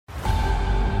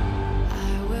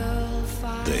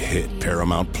The hit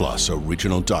Paramount Plus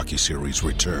original docuseries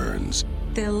returns.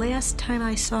 The last time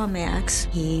I saw Max,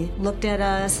 he looked at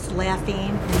us laughing,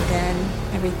 and then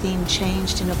everything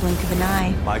changed in a blink of an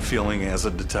eye. My feeling as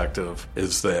a detective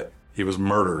is that he was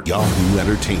murdered. Yahoo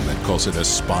Entertainment calls it a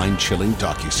spine-chilling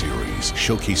docuseries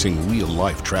showcasing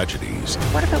real-life tragedies.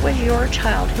 What if it was your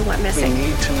child who went missing? We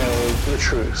need to know the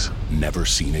truth. Never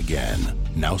seen again.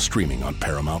 Now streaming on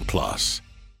Paramount Plus.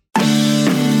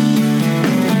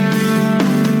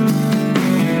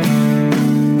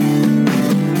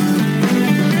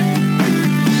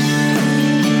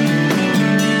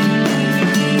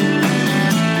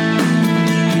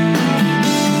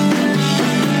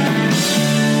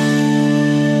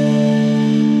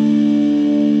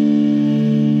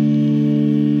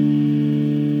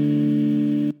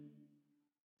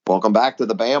 Welcome back to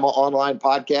the Bama Online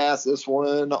Podcast. This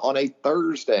one on a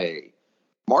Thursday,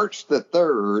 March the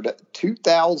 3rd,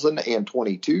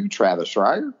 2022. Travis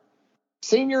Schreier,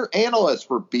 senior analyst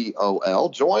for BOL,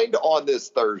 joined on this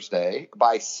Thursday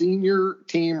by senior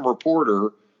team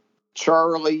reporter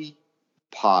Charlie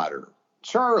Potter.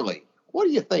 Charlie, what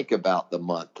do you think about the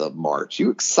month of March?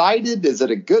 You excited? Is it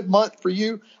a good month for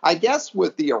you? I guess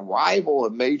with the arrival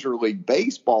of Major League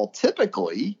Baseball,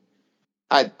 typically,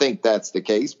 I think that's the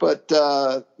case, but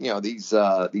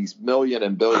these million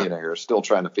and billionaires still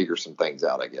trying to figure some things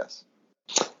out, I guess.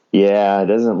 Yeah, it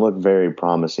doesn't look very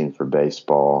promising for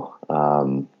baseball.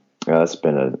 That's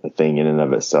been a thing in and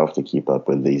of itself to keep up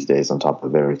with these days on top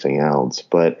of everything else.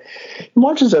 But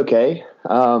March is okay.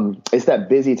 It's that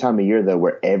busy time of year, though,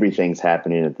 where everything's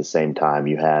happening at the same time.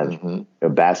 You have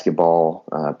basketball,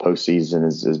 postseason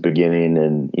is beginning,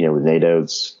 and, with NATO,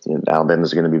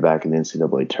 Alabama's going to be back in the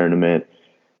NCAA tournament.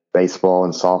 Baseball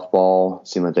and softball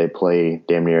seem like they play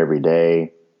damn near every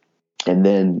day. And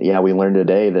then, we learned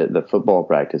today that the football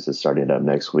practice is starting up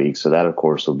next week. So that, of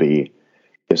course, will be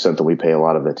something we pay a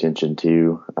lot of attention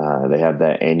to. They have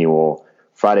that annual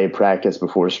Friday practice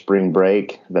before spring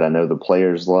break that I know the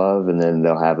players love. And then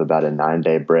they'll have about a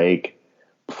 9-day break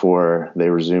before they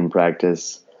resume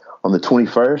practice on the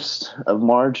 21st of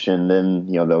March. And then,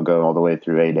 they'll go all the way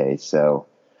through A-Day. So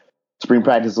spring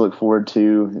practice to look forward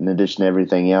to in addition to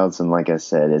everything else. And like I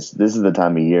said, this is the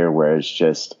time of year where it's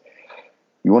just,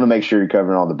 you want to make sure you're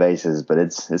covering all the bases, but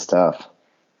it's tough.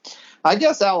 I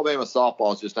guess Alabama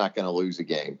softball is just not going to lose a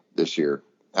game this year.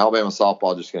 Alabama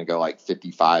softball just going to go like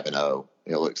 55-0.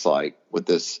 It looks like with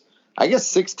this, I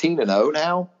guess 16-0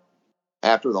 now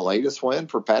after the latest win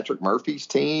for Patrick Murphy's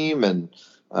team, and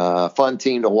fun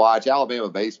team to watch. Alabama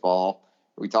baseball.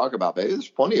 We talk about baseball. There's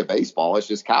plenty of baseball. It's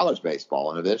just college baseball,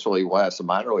 and eventually we'll have some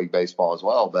minor league baseball as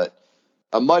well. But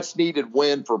a much-needed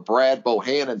win for Brad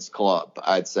Bohannon's club,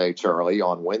 I'd say, Charlie,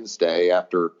 on Wednesday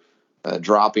after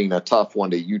dropping a tough one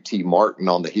to UT Martin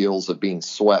on the heels of being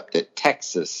swept at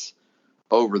Texas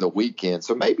over the weekend.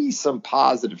 So maybe some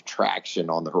positive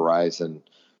traction on the horizon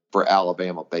for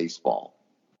Alabama baseball.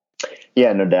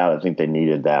 Yeah, no doubt. I think they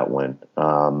needed that one.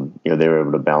 They were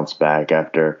able to bounce back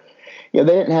after – they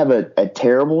didn't have a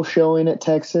terrible showing at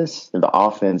Texas. The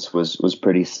offense was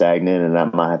pretty stagnant, and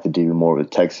that might have to do more with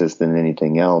Texas than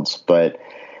anything else. But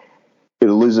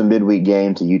to lose a midweek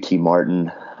game to UT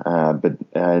Martin,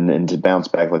 and to bounce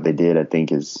back like they did, I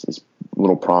think is a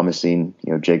little promising.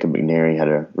 Jacob McNary had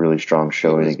a really strong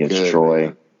showing against Troy.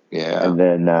 Man. Yeah. And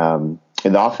then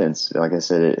in the offense, like I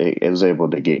said, it was able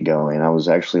to get going. I was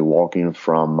actually walking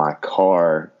from my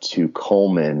car to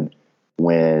Coleman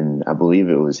when I believe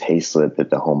it was Hayslip hit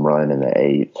the home run in the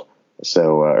 8th,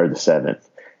 or the 7th.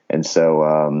 And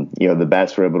so, the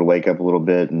bats were able to wake up a little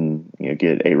bit and,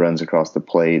 get 8 runs across the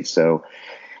plate. So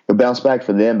it'll bounce back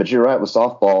for them. But you're right with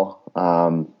softball.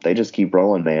 They just keep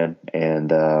rolling, man. And,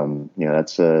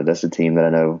 that's a team that I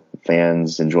know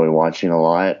fans enjoy watching a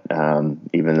lot,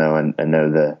 even though I know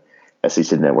the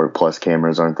SEC Network Plus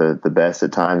cameras aren't the best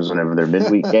at times whenever they're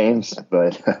midweek games.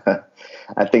 But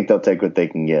I think they'll take what they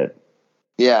can get.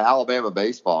 Yeah, Alabama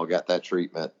baseball got that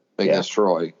treatment against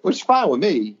Troy, which is fine with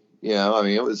me.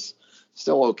 It was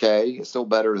still okay. It's still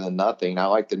better than nothing. I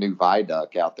like the new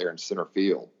viaduct out there in center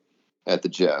field at the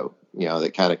Joe,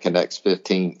 that kind of connects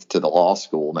 15th to the law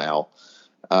school now.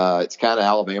 It's kind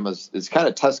of it's kind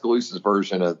of Tuscaloosa's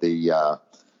version of the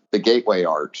Gateway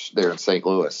Arch there in St.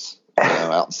 Louis,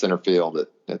 out in center field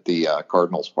at the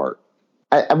Cardinals Park.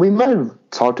 We might have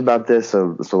talked about this,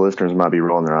 so listeners might be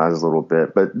rolling their eyes a little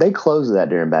bit, but they close that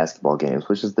during basketball games,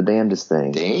 which is the damnedest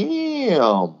thing.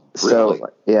 Damn. So, really?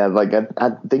 Yeah, I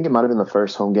think it might have been the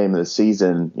first home game of the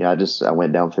season. I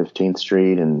went down 15th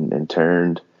Street and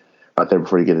turned out there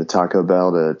before you get to Taco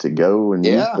Bell to go and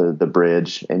use the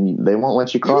bridge, and they won't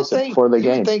let you cross it before the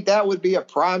game. You would think that would be a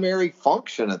primary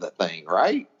function of the thing,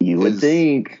 right? You would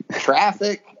think.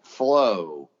 Traffic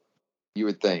flow, you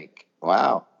would think.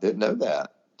 Wow, didn't know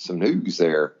that. Some news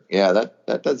there. Yeah,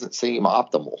 that doesn't seem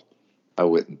optimal, I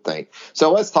wouldn't think.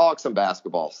 So let's talk some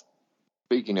basketball.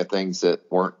 Speaking of things that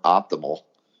weren't optimal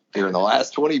here in the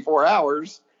last 24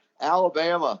 hours,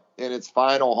 Alabama, in its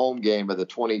final home game of the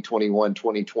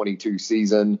 2021-2022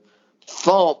 season,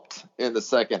 thumped in the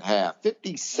second half.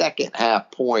 52nd half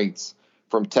points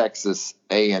from Texas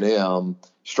A&M.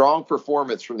 Strong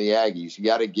performance from the Aggies. You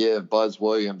got to give Buzz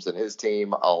Williams and his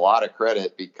team a lot of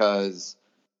credit, because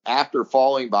after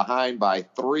falling behind by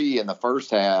 3 in the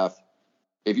first half,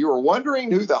 if you were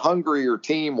wondering who the hungrier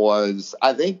team was,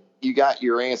 I think you got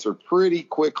your answer pretty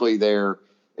quickly there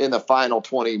in the final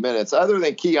 20 minutes. Other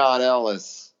than Keon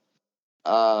Ellis,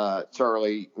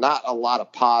 Charlie, not a lot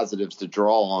of positives to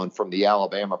draw on from the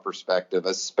Alabama perspective,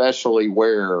 especially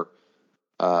where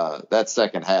that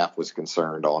second half was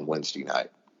concerned on Wednesday night.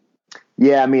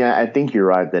 Yeah, I mean, I think you're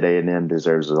right that A&M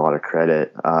deserves a lot of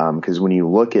credit, because when you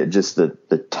look at just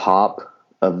the top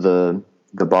of the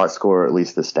box score, or at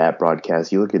least the stat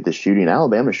broadcast, you look at the shooting,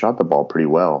 Alabama shot the ball pretty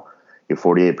well.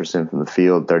 48% from the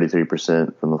field,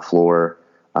 33% from the floor.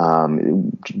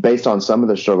 Based on some of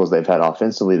the struggles they've had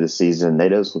offensively this season,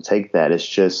 Nate Oates will take that. It's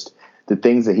just the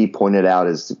things that he pointed out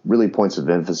as really points of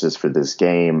emphasis for this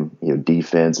game.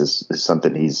 Defense is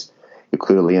something he's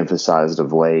clearly emphasized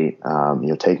of late.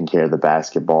 Taking care of the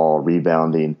basketball,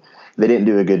 rebounding. They didn't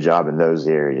do a good job in those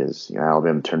areas.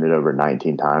 Alabama turned it over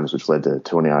 19 times, which led to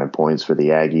 29 points for the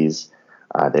Aggies.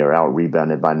 They were out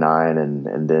rebounded by 9,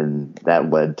 and then that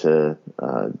led to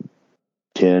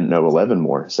 11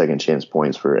 more second chance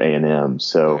points for A&M.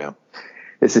 So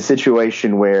It's a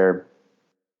situation where,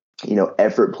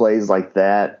 effort plays like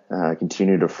that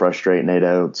continue to frustrate Nate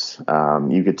Oates.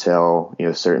 You could tell,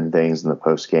 certain things in the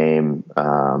post game,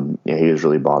 he was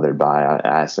really bothered by.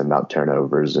 I asked him about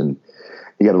turnovers, and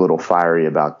he got a little fiery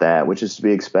about that, which is to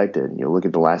be expected. Look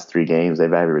at the last 3 games;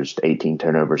 they've averaged 18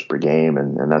 turnovers per game,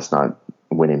 and that's not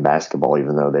winning basketball,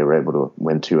 even though they were able to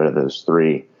win 2 out of those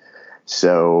 3.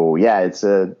 So yeah, it's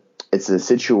a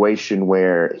situation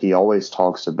where he always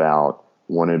talks about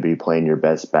wanting to be playing your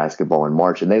best basketball in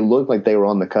March, and they look like they were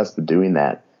on the cusp of doing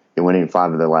that and winning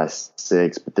 5 of their last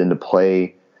 6. But then to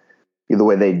play the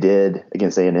way they did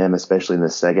against A&M, especially in the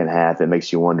second half, it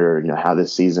makes you wonder, how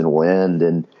this season will end.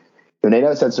 And Nate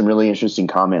Oates had some really interesting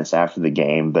comments after the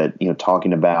game, but,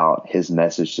 talking about his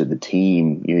message to the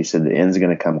team, he said the end's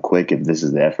going to come quick if this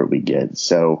is the effort we get.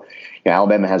 So,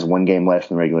 Alabama has 1 game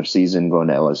left in the regular season, going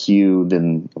to LSU.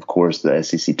 Then, of course, the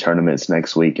SEC tournaments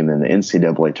next week, and then the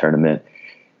NCAA tournament.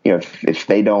 If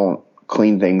they don't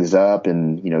clean things up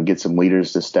and, get some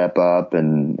leaders to step up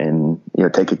and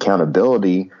take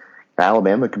accountability,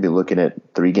 Alabama could be looking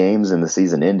at 3 games in the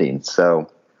season ending.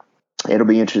 So it'll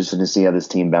be interesting to see how this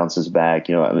team bounces back.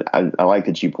 I like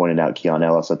that you pointed out Keon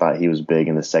Ellis. I thought he was big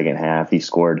in the second half. He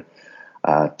scored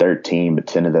 13, but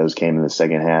 10 of those came in the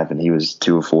second half, and he was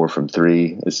 2 of 4 from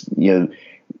 3.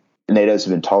 Nate Oates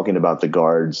has been talking about the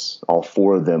guards, all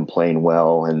 4 of them playing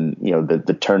well, and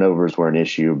the turnovers were an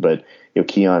issue, but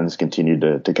Keon's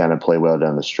continued to kind of play well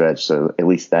down the stretch. So at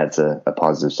least that's a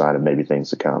positive sign of maybe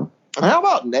things to come. How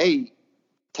about Nate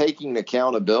taking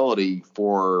accountability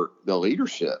for the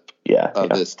leadership of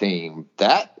this team?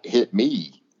 That hit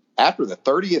me after the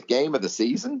 30th game of the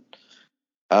season.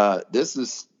 This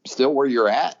is still where you're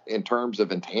at in terms of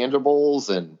intangibles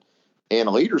and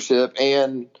leadership.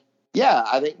 And yeah,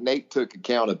 I think Nate took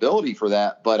accountability for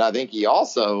that, but I think he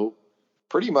also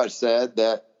pretty much said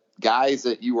that guys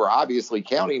that you were obviously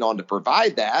counting on to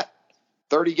provide that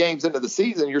 30 games into the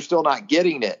season, you're still not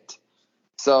getting it.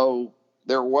 So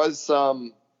there was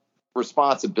some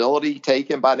responsibility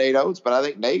taken by Nate Oates, but I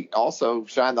think Nate also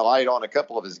shined the light on a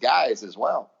couple of his guys as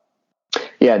well.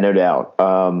 Yeah, no doubt.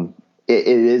 It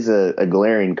is a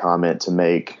glaring comment to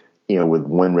make, with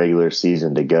 1 regular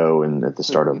season to go and at the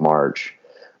start of March.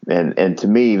 And to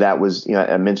me, that was,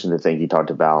 I mentioned the thing he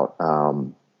talked about,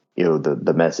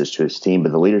 the message to his team,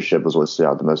 but the leadership was what stood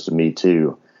out the most to me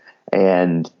too.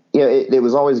 And, it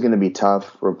was always going to be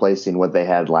tough replacing what they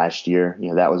had last year.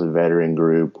 That was a veteran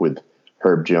group with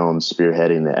Herb Jones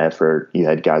spearheading the effort. You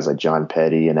had guys like John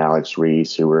Petty and Alex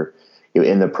Reese who were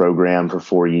in the program for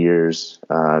 4 years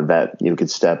that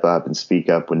could step up and speak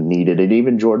up when needed. And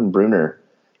even Jordan Bruner,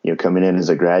 coming in as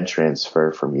a grad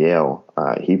transfer from Yale,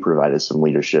 he provided some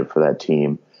leadership for that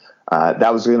team.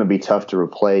 That was going to be tough to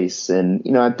replace. And,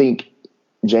 I think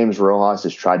James Rojas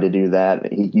has tried to do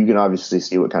that. You can obviously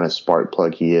see what kind of spark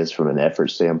plug he is from an effort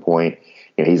standpoint.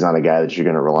 he's not a guy that you're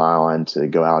going to rely on to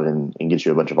go out and get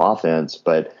you a bunch of offense,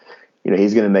 but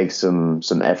he's going to make some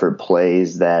effort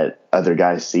plays that other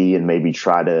guys see and maybe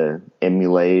try to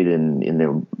emulate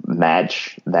and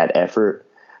match that effort.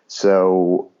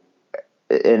 So,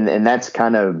 and that's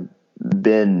kind of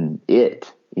been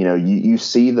it. You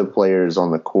see the players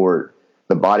on the court,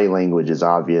 the body language is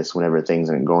obvious whenever things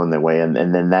aren't going their way. And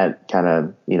then that kind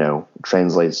of,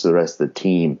 translates to the rest of the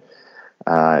team.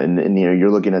 And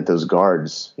you're looking at those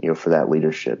guards, for that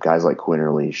leadership, guys like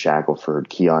Quinterly, Shackelford,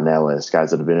 Keon Ellis,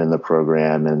 guys that have been in the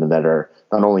program and that are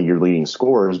not only your leading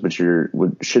scorers, but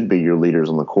should be your leaders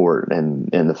on the court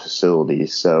and in the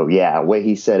facilities. So what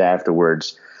he said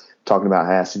afterwards, talking about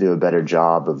how he has to do a better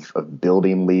job of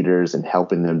building leaders and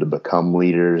helping them to become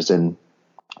leaders. And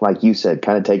like you said,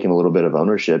 kind of taking a little bit of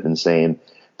ownership and saying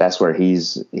that's where he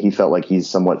felt like he's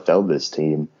somewhat failed this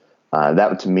team.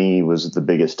 That to me was the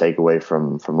biggest takeaway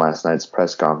from last night's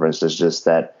press conference, is just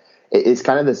that it's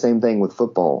kind of the same thing with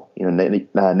football.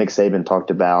 Nick Saban talked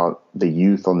about the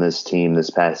youth on this team this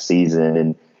past season,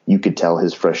 and you could tell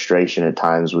his frustration at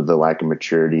times with the lack of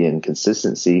maturity and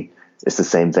consistency. It's the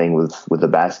same thing with the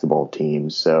basketball team.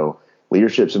 So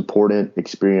leadership's important,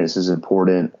 experience is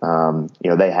important.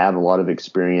 They have a lot of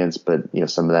experience, but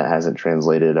some of that hasn't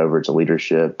translated over to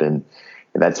leadership, and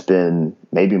that's been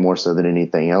maybe more so than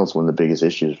anything else one of the biggest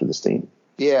issues for this team.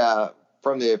 Yeah,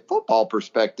 from the football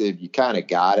perspective, you kind of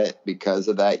got it because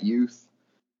of that youth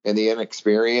and the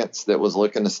inexperience that was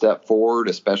looking to step forward,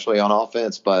 especially on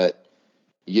offense. But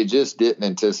you just didn't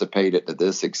anticipate it to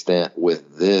this extent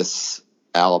with this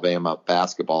Alabama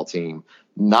basketball team,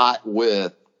 not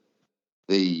with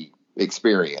the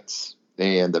experience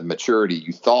and the maturity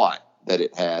you thought that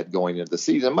it had going into the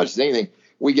season. Much as anything,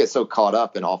 we get so caught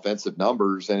up in offensive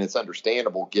numbers, and it's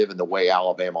understandable given the way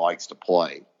Alabama likes to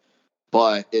play.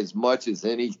 But as much as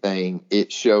anything,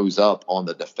 it shows up on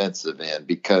the defensive end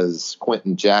because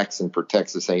Quentin Jackson for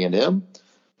Texas A&M,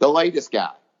 the latest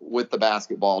guy with the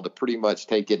basketball to pretty much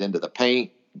take it into the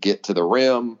paint, get to the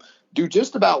rim, do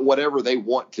just about whatever they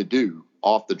want to do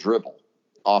off the dribble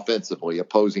offensively.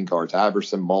 Opposing guards,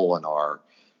 Iverson Molinar,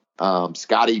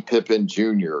 Scottie Pippen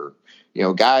Jr.,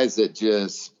 guys that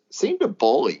just seem to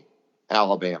bully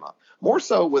Alabama, more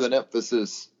so with an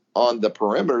emphasis on the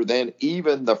perimeter than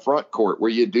even the front court, where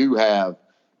you do have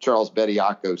Charles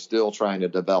Bediako still trying to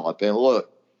develop. And look,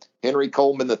 Henry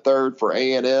Coleman III for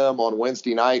A&M on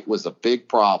Wednesday night was a big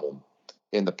problem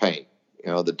in the paint.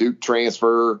 The Duke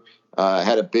transfer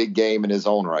had a big game in his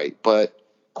own right. But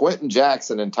Quentin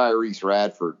Jackson and Tyrese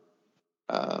Radford,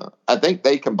 I think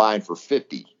they combined for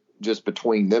 50 just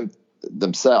between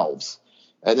themselves.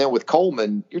 And then with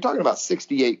Coleman, you're talking about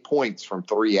 68 points from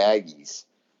three Aggies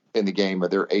in the game of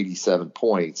their 87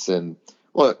 points. And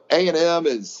look, A&M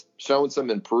has shown some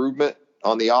improvement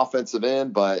on the offensive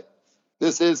end, but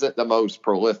this isn't the most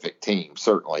prolific team,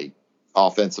 certainly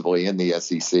offensively in the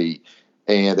SEC.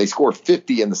 And they scored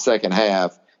 50 in the second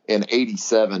half and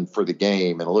 87 for the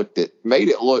game, and made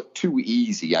it look too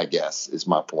easy, I guess, is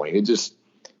my point.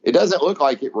 It doesn't look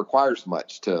like it requires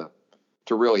much to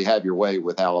really have your way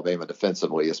with Alabama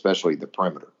defensively, especially the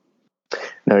perimeter.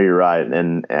 No, you're right.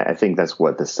 And I think that's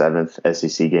the seventh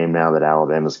SEC game now that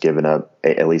Alabama's given up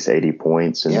at least 80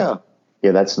 points. And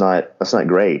yeah, that's not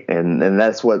great. And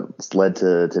that's what's led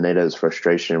to NATO's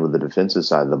frustration with the defensive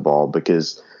side of the ball,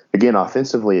 because again,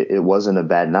 offensively, it wasn't a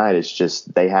bad night. It's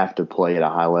just they have to play at a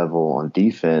high level on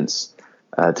defense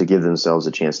to give themselves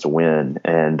a chance to win.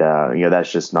 And,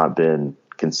 that's just not been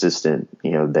consistent,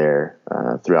 there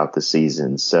throughout the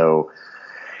season. So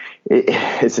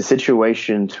it's a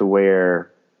situation to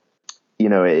where,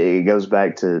 it goes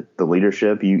back to the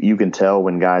leadership. You can tell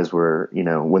when guys were,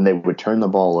 when they would turn the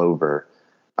ball over,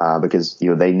 because,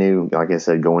 they knew, like I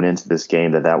said, going into this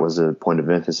game that was a point of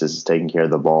emphasis, is taking care of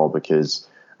the ball, because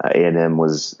A&M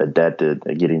was adept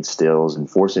at getting steals and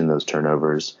forcing those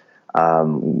turnovers.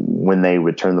 When they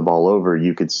would turn the ball over,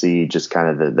 you could see just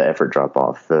kind of the effort drop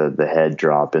off, the head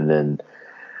drop, and then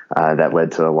that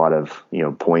led to a lot of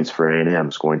points for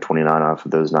A&M, scoring 29 off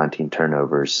of those 19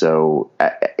 turnovers. So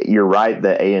you're right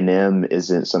that A&M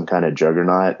isn't some kind of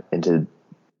juggernaut, and to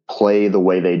play the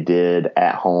way they did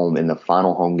at home in the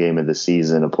final home game of the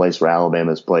season, a place where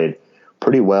Alabama's played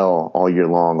pretty well all year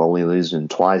long, only losing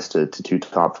twice to two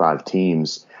top five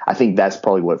teams. I think that's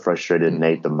probably what frustrated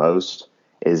Nate the most,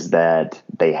 is that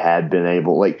they had been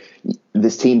able,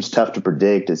 this team's tough to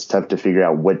predict. It's tough to figure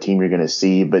out what team you're going to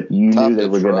see, but you knew they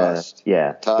were going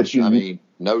to, but you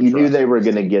knew they were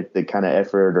going to get the kind of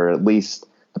effort, or at least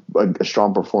a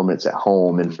strong performance at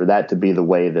home. And for that to be the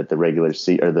way that the regular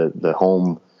season, or the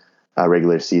home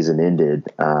regular season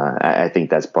ended, I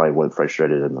think that's probably what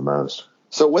frustrated them the most.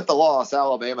 So with the loss,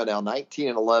 Alabama now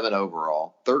 19-11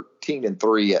 overall,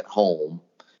 13-3 at home,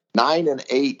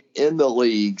 9-8 in the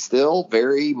league, still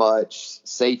very much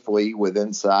safely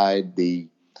inside the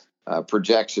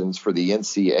projections for the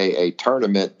NCAA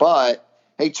tournament. But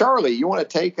hey, Charlie, you want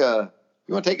to take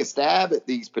a stab at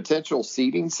these potential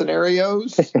seeding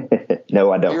scenarios?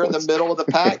 No, I don't. You're in the middle of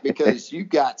the pack because you've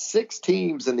got 6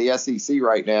 teams in the SEC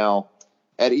right now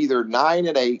at either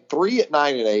 9-8, 3 at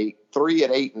 9-8, 3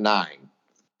 at 8-9.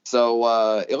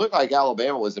 So it looked like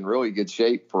Alabama was in really good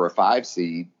shape for a 5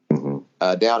 seed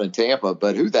down in Tampa.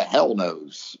 But who the hell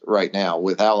knows right now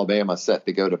with Alabama set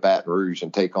to go to Baton Rouge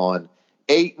and take on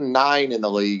 8-9 in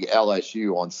the league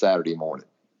LSU on Saturday morning.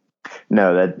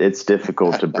 No, that it's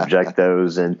difficult to project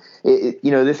those. And,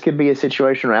 this could be a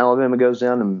situation where Alabama goes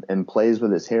down and plays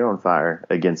with its hair on fire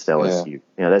against LSU.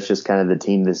 Yeah. That's just kind of the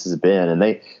team this has been. And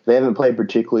they haven't played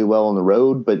particularly well on the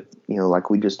road, but, like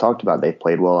we just talked about, they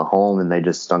played well at home and they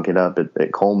just stunk it up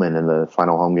at Coleman in the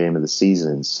final home game of the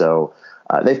season. So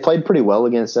they've played pretty well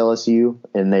against LSU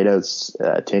in NATO's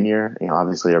tenure.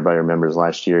 Obviously everybody remembers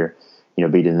last year,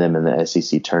 beating them in the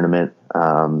SEC tournament.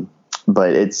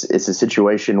 But it's a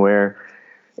situation where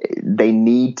they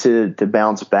need to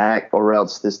bounce back, or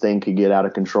else this thing could get out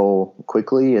of control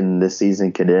quickly, and this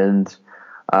season could end,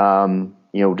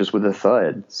 just with a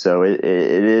thud. So it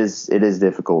is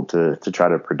difficult to try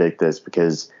to predict this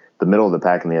because the middle of the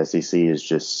pack in the SEC is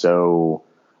just so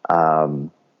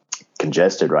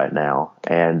congested right now,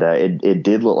 and it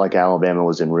did look like Alabama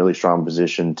was in really strong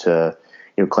position to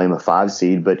claim a 5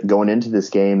 seed, but going into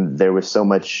this game, there was so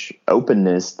much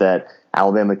openness that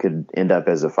Alabama could end up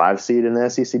as a 5 seed in the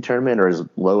SEC tournament, or as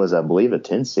low as I believe a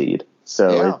 10 seed.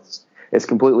 So it's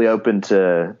completely open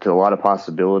to a lot of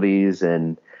possibilities,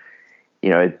 and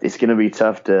it's going to be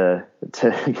tough to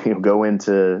go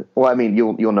into. Well, I mean,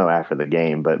 you'll know after the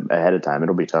game, but ahead of time,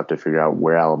 it'll be tough to figure out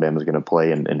where Alabama's going to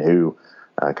play and who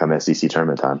come SEC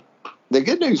tournament time. The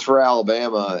good news for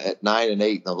Alabama at 9-8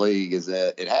 in the league is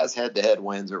that it has head-to-head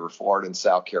wins over Florida and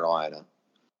South Carolina,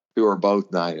 who are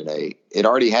both 9-8. It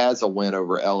already has a win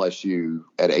over LSU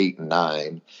at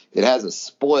 8-9. It has a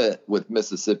split with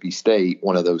Mississippi State,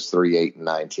 one of those 3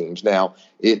 8-9 teams. Now,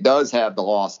 it does have the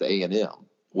loss to A&M,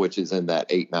 which is in that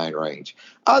 8-9 range.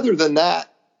 Other than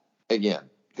that, again,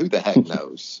 who the heck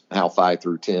knows how 5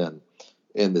 through 10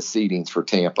 in the seedings for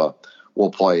Tampa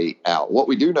will play out. What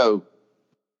we do know,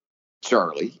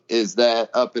 Charlie, is that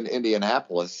up in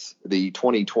Indianapolis, the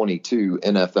 2022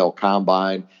 NFL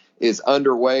Combine is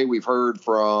underway. We've heard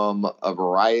from a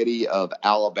variety of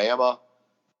Alabama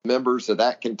members of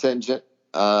that contingent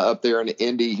up there in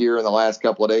Indy here in the last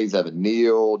couple of days. Evan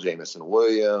Neal, Jamison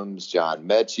Williams, John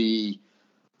Mechie.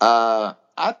 I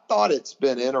thought it's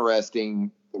been interesting,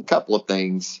 a couple of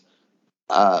things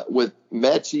with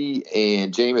Mechie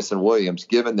and Jamison Williams,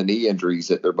 given the knee injuries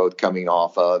that they're both coming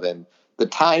off of and the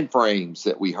time frames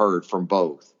that we heard from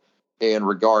both in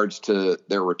regards to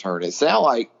their return. It sounds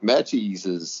like Mechie's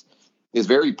is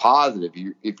very positive.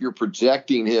 If you're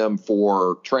projecting him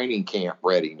for training camp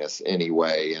readiness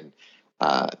anyway,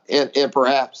 and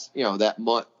perhaps that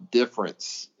month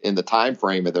difference in the time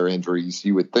frame of their injuries,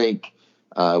 you would think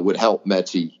would help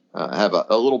Mechie have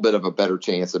a little bit of a better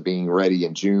chance of being ready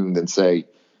in June than say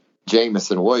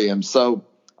Jamison Williams. So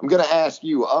I'm going to ask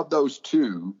you, of those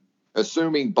two,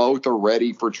 assuming both are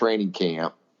ready for training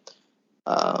camp,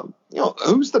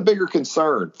 who's the bigger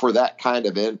concern for that kind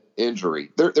of injury?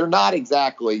 They're not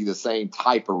exactly the same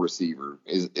type of receiver,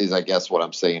 is I guess what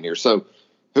I'm saying here. So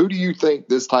who do you think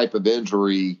this type of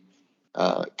injury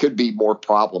could be more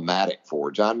problematic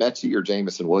for, John Mechie or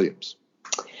Jamison Williams?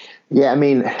 Yeah, I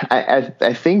mean,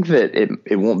 I think that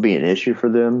it won't be an issue for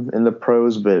them in the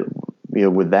pros, but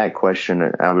with that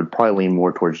question, I would probably lean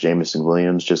more towards Jamison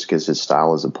Williams just because his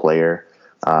style as a player.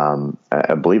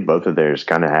 I believe both of theirs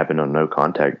kind of happened on no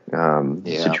contact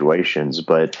situations,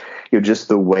 but just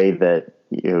the way that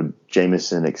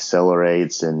Jamison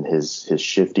accelerates and his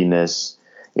shiftiness,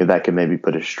 that could maybe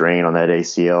put a strain on that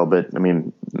ACL. But I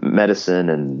mean, medicine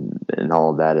and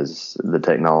all of that the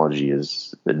technology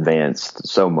is advanced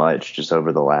so much just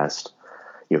over the last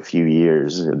few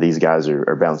years. These guys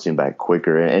are bouncing back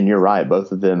quicker, and you're right.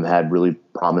 Both of them had really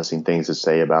promising things to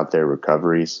say about their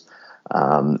recoveries.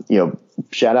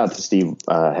 Shout out to Steve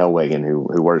Hellwagen,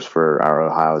 who works for our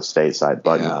Ohio State site,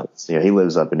 Bucknuts. He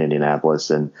lives up in Indianapolis,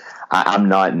 and I'm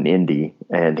not in Indy,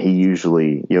 and he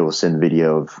usually will send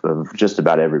video of just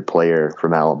about every player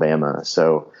from Alabama.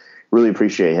 So really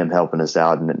appreciate him helping us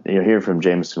out. And hearing from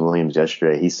Jamison Williams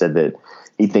yesterday, he said that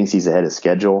he thinks he's ahead of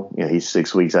schedule. He's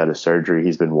 6 weeks out of surgery.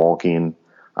 He's been walking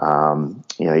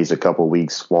He's a couple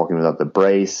weeks walking without the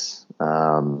brace,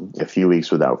 a few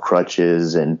weeks without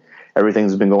crutches, and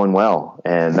everything's been going well.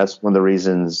 And that's one of the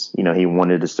reasons, he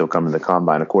wanted to still come to the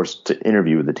combine, of course, to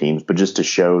interview with the teams, but just to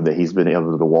show that he's been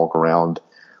able to walk around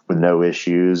with no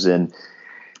issues. And,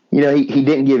 he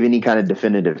didn't give any kind of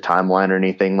definitive timeline or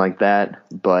anything like that.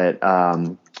 But,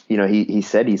 he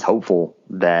said he's hopeful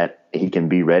that he can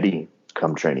be ready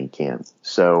come training camp.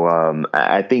 So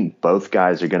I think both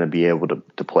guys are going to be able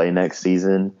to play next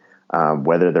season.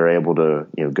 Whether they're able to,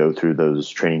 go through those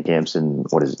training camps in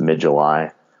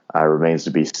mid-July remains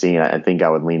to be seen. I think I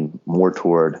would lean more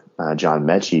toward John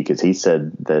Mechie, because he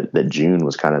said that June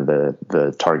was kind of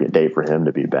the target date for him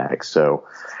to be back. So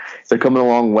they're coming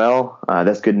along well.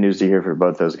 That's good news to hear for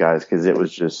both those guys, because it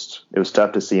was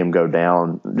tough to see him go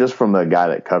down, just from a guy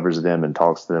that covers them and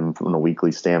talks to them from a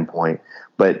weekly standpoint,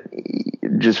 but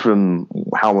just from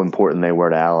how important they were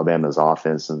to Alabama's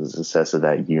offense and the success of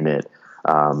that unit.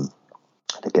 I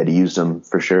think I'd used them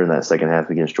for sure in that second half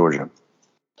against Georgia.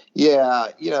 Yeah,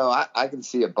 I can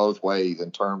see it both ways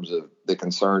in terms of the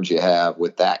concerns you have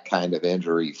with that kind of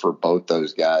injury for both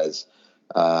those guys.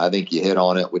 I think you hit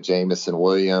on it with Jamison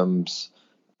Williams.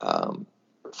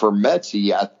 For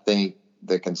Mechie, I think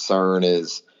the concern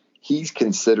is he's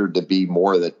considered to be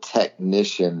more the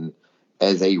technician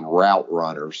as a route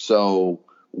runner. So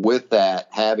with that,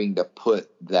 having to put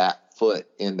that foot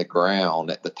in the ground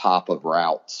at the top of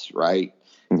routes, right,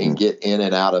 and get in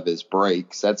and out of his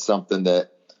breaks, that's something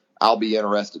that I'll be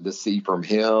interested to see from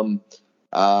him.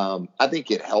 I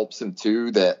think it helps him,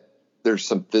 too, that there's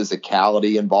some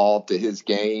physicality involved to his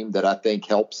game that I think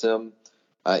helps him,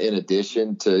 in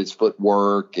addition to his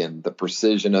footwork and the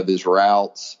precision of his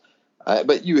routes.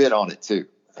 But you hit on it, too.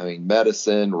 I mean,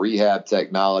 medicine, rehab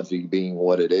technology being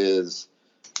what it is.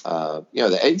 The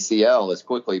ACL is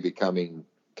quickly becoming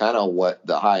kind of what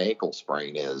the high ankle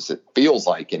sprain is. It feels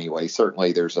like, anyway.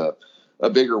 Certainly there's a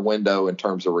bigger window in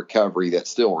terms of recovery that's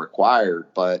still required,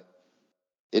 but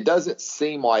it doesn't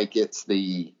seem like it's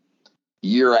the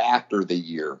year after the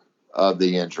year of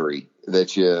the injury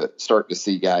that you start to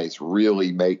see guys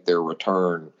really make their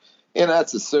return. And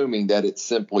that's assuming that it's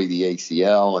simply the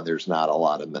ACL and there's not a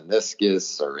lot of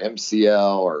meniscus or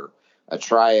MCL or a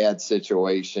triad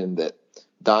situation that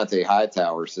Dante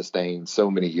Hightower sustained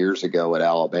so many years ago at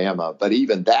Alabama. But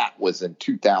even that was in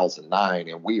 2009,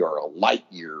 and we are light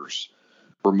years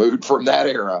removed from that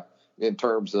era in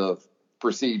terms of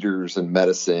procedures and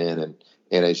medicine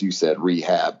and as you said,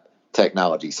 rehab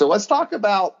technology. So let's talk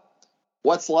about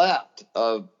what's left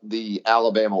of the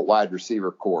Alabama wide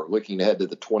receiver core looking ahead to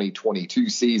the 2022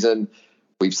 season.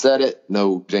 We've said it,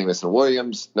 no Jamison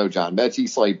Williams, no John Mechie.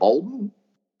 Slade Bolden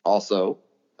also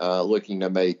looking to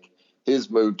make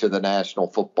his move to the National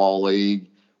Football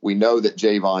League. We know that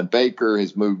Javon Baker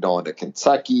has moved on to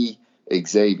Kentucky.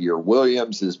 Xavier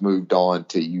Williams has moved on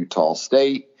to Utah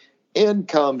State. In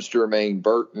comes Jermaine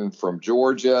Burton from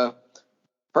Georgia.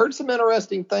 Heard some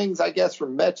interesting things, I guess,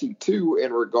 from Mechie, too,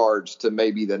 in regards to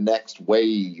maybe the next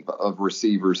wave of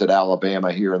receivers at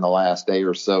Alabama here in the last day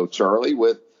or so, Charlie,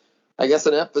 with, I guess,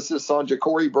 an emphasis on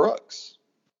Ja'Corey Brooks.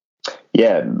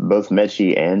 Yeah, both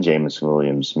Mechie and Jamison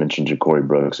Williams mentioned Ja'Corey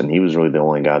Brooks, and he was really the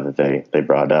only guy that they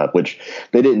brought up, which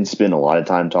they didn't spend a lot of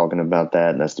time talking about that,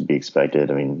 and that's to be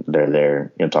expected. I mean, they're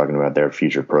there, talking about their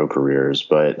future pro careers,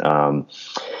 but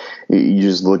you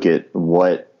just look at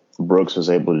what Brooks was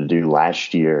able to do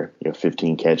last year,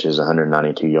 15 catches,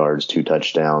 192 yards, 2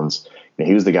 touchdowns.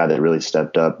 He was the guy that really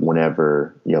stepped up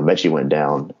whenever, Mechie went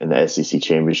down in the SEC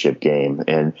championship game.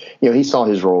 And, he saw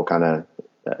his role kind of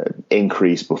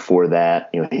increase before that.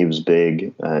 He was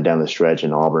big down the stretch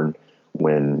in Auburn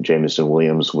when Jamison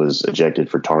Williams was ejected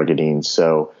for targeting.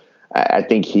 So I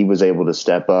think he was able to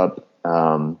step up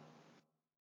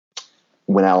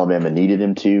when Alabama needed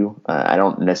him to. I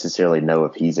don't necessarily know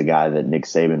if he's a guy that Nick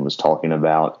Saban was talking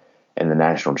about in the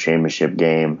national championship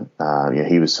game.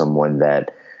 He was someone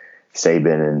that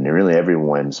Saban and really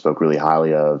everyone spoke really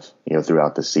highly of,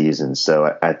 throughout the season.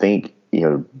 So I think,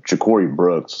 Ja'Corey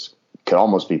Brooks could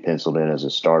almost be penciled in as a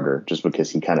starter just because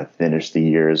he kind of finished the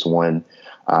year as one.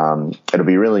 It'll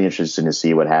be really interesting to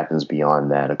see what happens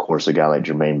beyond that. Of course, a guy like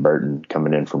Jermaine Burton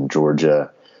coming in from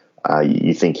Georgia,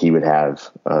 you think he would have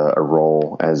a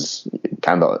role as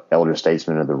kind of the elder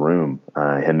statesman of the room,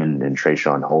 him and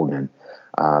Trayshawn Holden.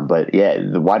 But yeah,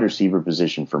 the wide receiver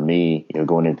position for me,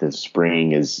 going into the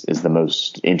spring is the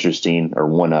most interesting, or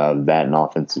one of that, and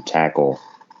offensive tackle,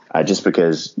 just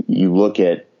because you look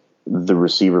at the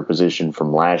receiver position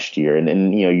from last year, and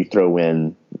then you throw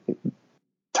in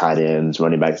tight ends,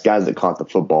 running backs, guys that caught the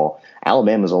football.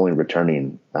 Alabama's only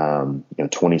returning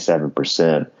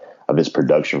 27% of his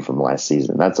production from last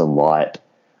season. That's a lot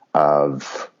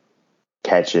of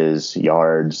catches,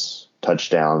 yards,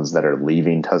 touchdowns that are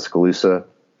leaving Tuscaloosa,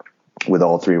 with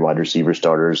all three wide receiver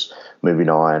starters moving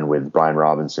on, with Brian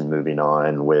Robinson moving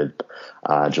on, with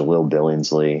Jaleel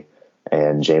Billingsley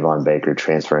and Javon Baker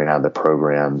transferring out of the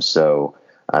program. So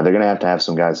they're going to have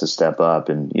some guys to step up.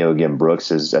 And, again, Brooks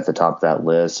is at the top of that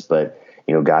list, but,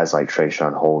 guys like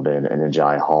Trayshawn Holden and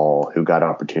Agiye Hall, who got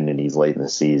opportunities late in the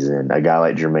season, a guy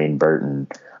like Jermaine Burton,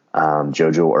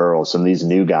 JoJo Earl, some of these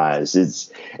new guys, it's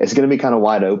going to be kind of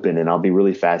wide open, and I'll be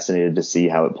really fascinated to see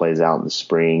how it plays out in the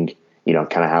spring.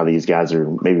 Kind of how these guys are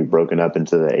maybe broken up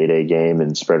into the 8A game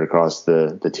and spread across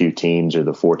the two teams or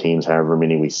the four teams, however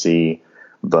many we see.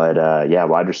 But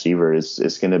wide receiver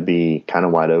is going to be kind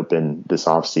of wide open this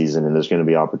offseason, and there's going to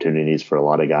be opportunities for a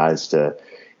lot of guys to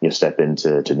step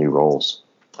into new roles.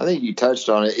 I think you touched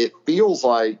on it. It feels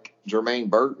like Jermaine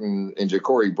Burton and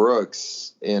Ja'Cory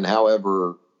Brooks, and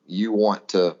however you want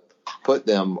to put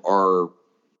them, are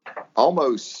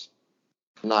almost,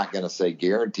 not going to say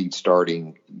guaranteed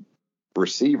starting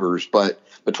receivers, but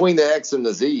between the X and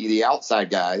the Z, the outside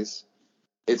guys,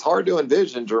 it's hard to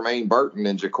envision Jermaine Burton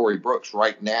and Ja'Cory Brooks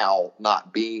right now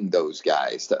not being those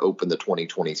guys to open the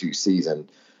 2022 season.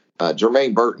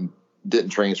 Jermaine Burton didn't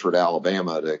transfer to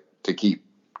Alabama to keep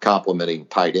complimenting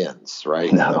tight ends,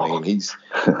 right? No. I mean, he's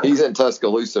in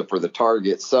Tuscaloosa for the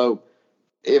target. So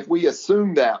if we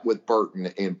assume that with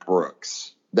Burton and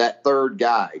Brooks, that third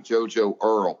guy, JoJo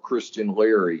Earl, Christian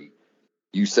Leary,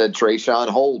 you said Trayshawn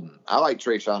Holden. I like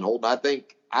Trayshawn Holden.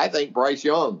 I think Bryce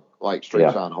Young likes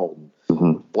Trayshawn Holden.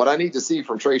 Mm-hmm. What I need to see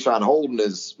from Trayshawn Holden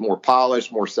is more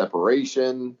polish, more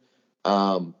separation,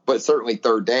 but certainly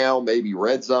third down, maybe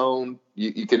red zone.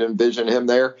 You can envision him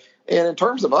there. And in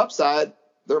terms of upside,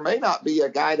 there may not be a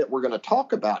guy that we're going to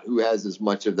talk about who has as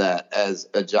much of that as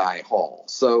Agiye Hall.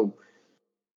 So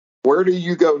where do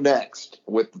you go next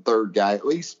with the third guy, at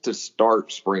least to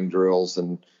start spring drills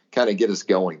and kind of get us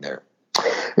going there?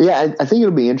 Yeah, I think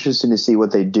it'll be interesting to see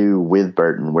what they do with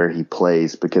Burton, where he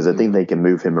plays, because I think they can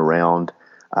move him around.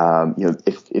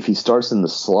 If he starts in the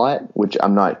slot, which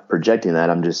I'm not projecting that,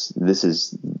 this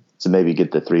is to maybe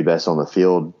get the three best on the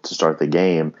field to start the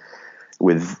game.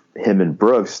 With him and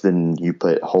Brooks, then you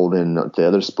put Holden at the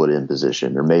other split end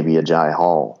position, or maybe Agiye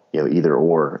Hall, either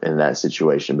or in that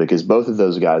situation, because both of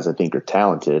those guys I think are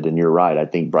talented. And you're right, I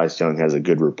think Bryce Young has a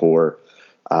good rapport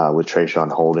with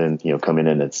Trayshawn Holden, coming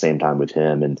in at the same time with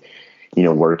him and,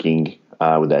 working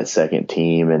with that second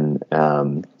team.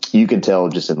 And you can tell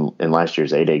just in last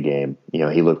year's 8A game,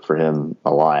 he looked for him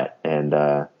a lot. And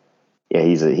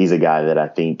he's a guy that I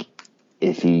think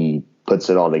if he puts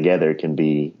it all together can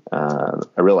be a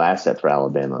real asset for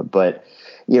Alabama. But,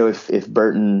 if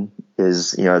Burton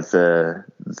is, at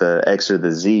the X or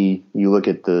the Z, you look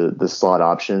at the slot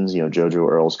options, JoJo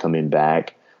Earl's coming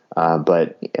back.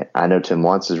 But I know Tim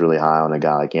Wantz is really high on a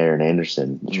guy like Aaron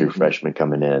Anderson, the true freshman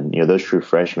coming in. Those true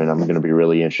freshmen, I'm going to be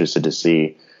really interested to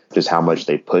see just how much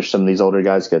they push some of these older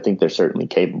guys, because I think they're certainly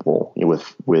capable.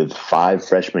 With 5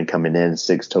 freshmen coming in,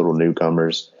 6 total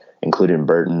newcomers, including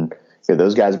Burton.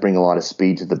 Those guys bring a lot of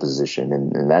speed to the position,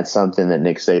 and that's something that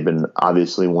Nick Saban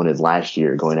obviously wanted last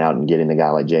year, going out and getting a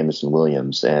guy like Jameson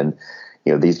Williams. And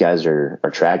these guys are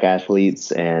track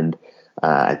athletes, and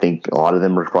I think a lot of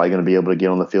them are probably going to be able to get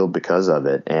on the field because of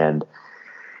it. And,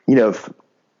 if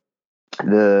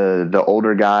the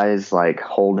older guys like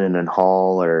Holden and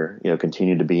Hall are,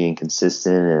 continue to be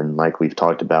inconsistent, and like we've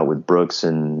talked about with Brooks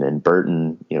and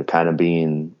Burton, kind of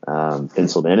being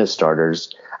penciled in as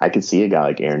starters, I could see a guy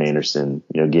like Aaron Anderson,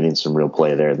 getting some real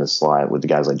play there in the slot with the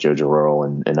guys like JoJo Earl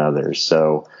and others.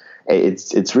 So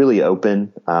it's really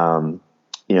open.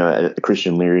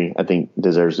 Christian Leary, I think,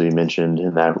 deserves to be mentioned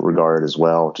in that regard as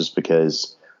well, just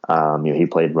because, he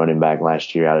played running back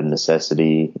last year out of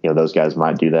necessity. Those guys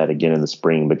might do that again in the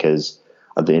spring because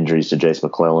of the injuries to Jace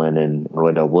McClellan and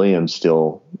Roydell Williams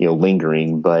still,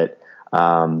 lingering. But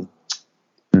the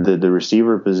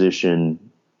receiver position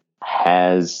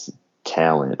has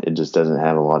talent. It just doesn't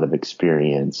have a lot of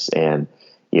experience. And,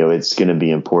 it's going to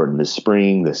be important this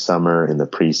spring, the summer, and the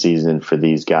preseason for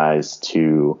these guys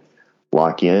to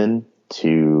lock in,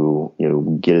 to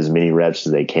get as many reps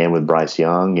as they can with Bryce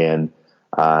Young, and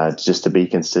just to be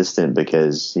consistent,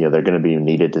 because they're going to be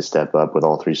needed to step up with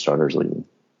all 3 starters leaving.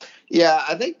 Yeah,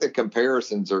 I think the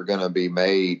comparisons are going to be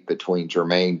made between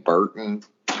Jermaine Burton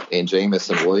and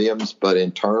Jameson Williams, but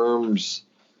in terms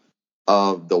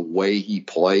of the way he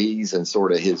plays and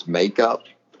sort of his makeup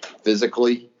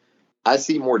physically, I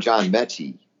see more John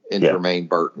Mechie in Jermaine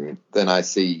Burton than I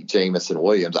see Jameson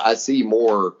Williams. I see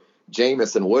more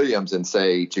Jameson Williams and,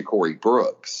 say, Ja'Cory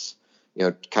Brooks.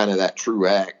 kind of that true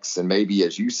X. And maybe,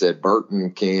 as you said,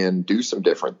 Burton can do some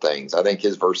different things. I think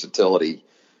his versatility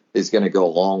is going to go a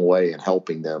long way in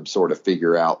helping them sort of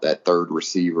figure out that third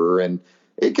receiver. And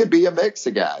it could be a mix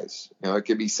of guys. It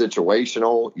could be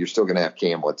situational. You're still going to have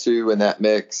Cam Latu in that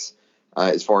mix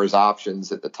as far as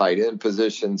options at the tight end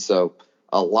position. So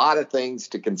a lot of things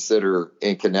to consider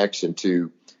in connection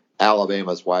to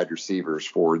Alabama's wide receivers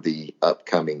for the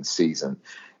upcoming season.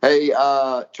 Hey,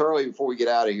 Charlie, before we get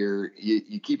out of here,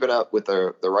 you keeping up with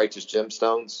the Righteous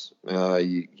Gemstones?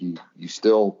 You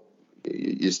still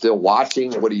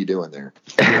watching? What are you doing there?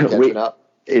 Catching up?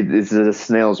 It's at a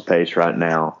snail's pace right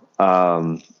now.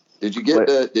 Did you get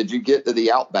to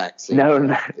the Outback scene? No,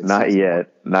 not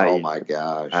yet. Oh my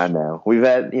gosh! I know. We've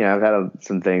had, I've had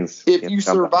some things. If you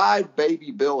survived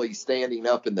Baby Billy standing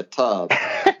up in the tub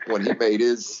when he made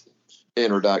his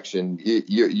introduction,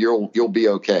 you'll be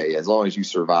okay as long as you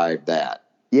survive that.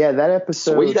 Yeah, that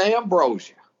episode. Sweet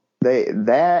Ambrosia.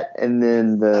 That and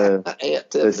then the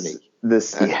Aunt Tiffany.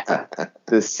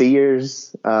 The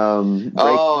Sears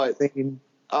scene.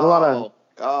 A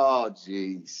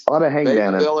lot of hang Baby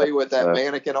down. Billy with that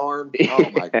mannequin arm. Oh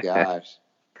my gosh.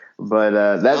 But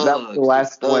that was the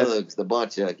last one. The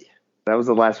bunch of you. That was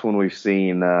the last one we've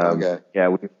seen. Okay. Yeah,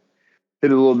 we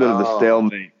hit a little bit of a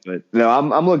stalemate, but no,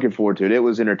 I'm looking forward to it. It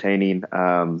was entertaining.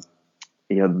 The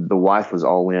wife was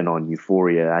all in on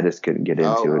Euphoria. I just couldn't get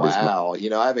into it. Wow.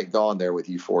 I haven't gone there with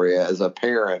Euphoria. As a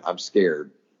parent, I'm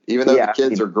scared. Even though the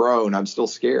kids are grown, I'm still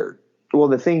scared. Well,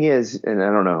 the thing is, and I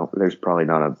don't know, there's probably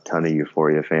not a ton of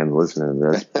Euphoria fans listening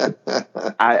to this. But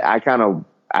I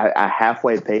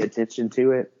halfway pay attention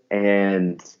to it,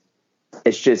 and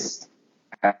it's just,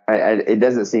 it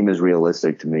doesn't seem as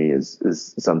realistic to me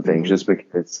as some things, just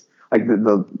because it's like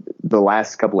the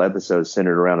last couple episodes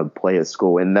centered around a play at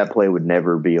school, and that play would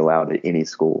never be allowed at any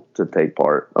school to take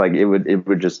part. Like it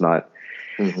would just not.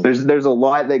 Mm-hmm. There's a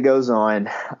lot that goes on.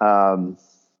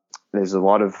 There's a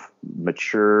lot of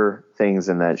mature things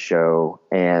in that show,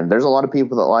 and there's a lot of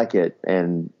people that like it,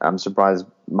 and I'm surprised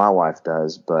my wife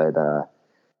does. But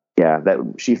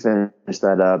that she finished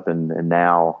that up, and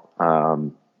now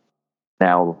I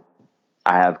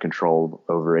have control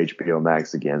over HBO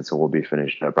Max again, so we'll be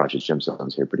finishing up Righteous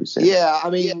Gemstones here pretty soon. Yeah, I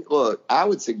mean, look, I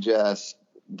would suggest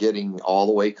getting all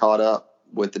the way caught up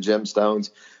with the Gemstones,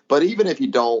 but even if you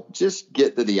don't, just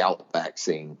get to the Outback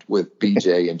scene with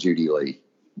BJ and Judy Lee.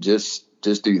 Just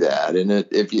do that, and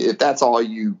if that's all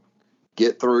you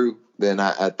get through, then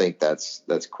I think that's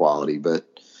quality. But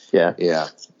yeah.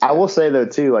 I will say though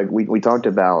too, like we talked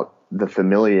about the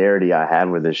familiarity I had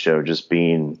with this show, just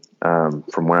being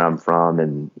from where I'm from,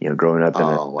 and growing up in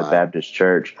a Baptist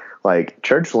church. Like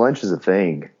church lunch is a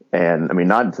thing, and I mean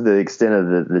not to the extent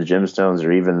of the Gemstones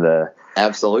or even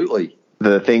absolutely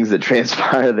the things that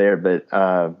transpire there, but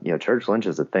church lunch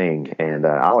is a thing, and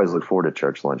I always look forward to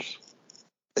church lunch.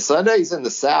 Sundays in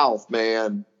the South,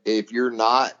 man, if you're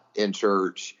not in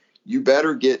church, you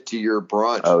better get to your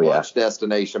lunch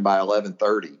destination by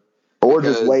 11:30. Or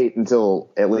just wait until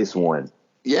at least 1.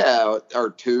 Yeah,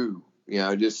 or 2.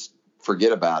 Just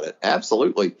forget about it.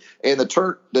 Absolutely. And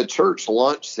the church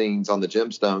lunch scenes on the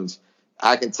Gemstones,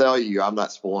 I can tell you, I'm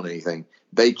not spoiling anything.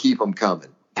 They keep them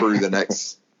coming through the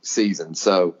next season.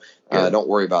 So don't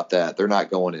worry about that. They're not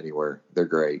going anywhere. They're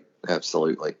great.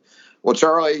 Absolutely. Well,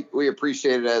 Charlie, we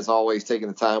appreciate it, as always, taking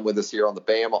the time with us here on the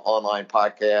Bama Online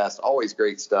Podcast. Always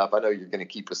great stuff. I know you're going to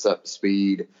keep us up to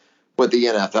speed with the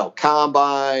NFL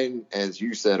Combine. As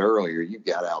you said earlier, you've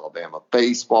got Alabama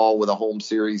baseball with a home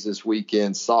series this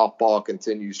weekend. Softball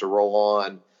continues to roll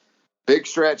on. Big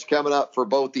stretch coming up for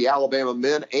both the Alabama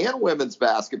men and women's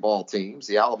basketball teams.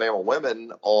 The Alabama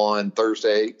women on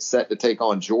Thursday set to take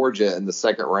on Georgia in the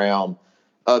second round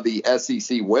of the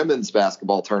SEC women's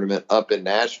basketball tournament up in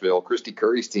Nashville. Christy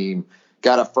Curry's team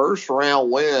got a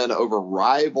first-round win over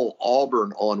rival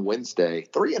Auburn on Wednesday.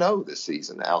 3-0 this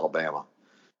season, Alabama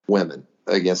women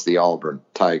against the Auburn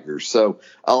Tigers. So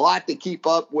a lot to keep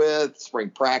up with.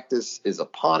 Spring practice is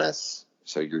upon us,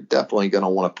 so you're definitely going to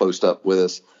want to post up with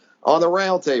us on the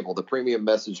Roundtable, the premium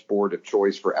message board of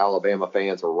choice for Alabama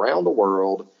fans around the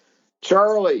world.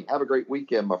 Charlie, have a great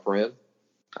weekend, my friend.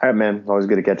 All right, man. Always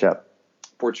good to catch up.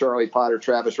 For Charlie Potter,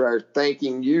 Travis Reier,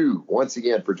 thanking you once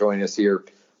again for joining us here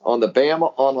on the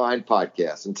Bama Online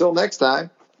Podcast. Until next time,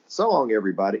 so long,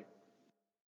 everybody.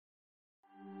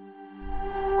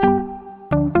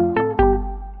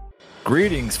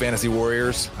 Greetings, Fantasy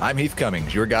Warriors. I'm Heath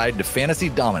Cummings, your guide to fantasy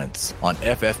dominance on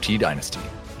FFT Dynasty.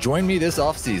 Join me this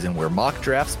offseason where mock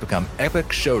drafts become epic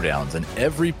showdowns and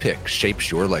every pick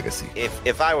shapes your legacy.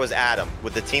 If I was Adam,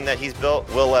 with the team that he's built,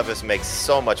 Will Levis makes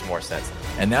so much more sense.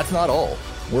 And that's not all.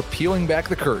 We're peeling back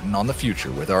the curtain on the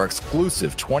future with our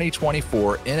exclusive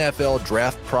 2024 NFL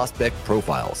Draft Prospect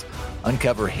Profiles.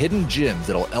 Uncover hidden gems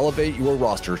that'll elevate your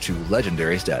roster to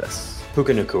legendary status.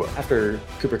 Puka Nacua. After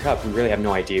Cooper Kupp, we really have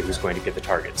no idea who's going to get the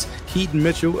targets. Keaton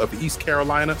Mitchell of East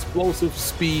Carolina, explosive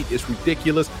speed is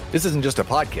ridiculous. This isn't just a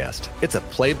podcast, it's a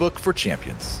playbook for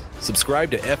champions.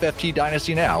 Subscribe to FFT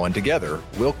Dynasty now, and together,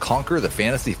 we'll conquer the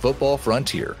fantasy football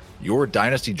frontier. Your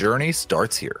dynasty journey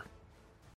starts here.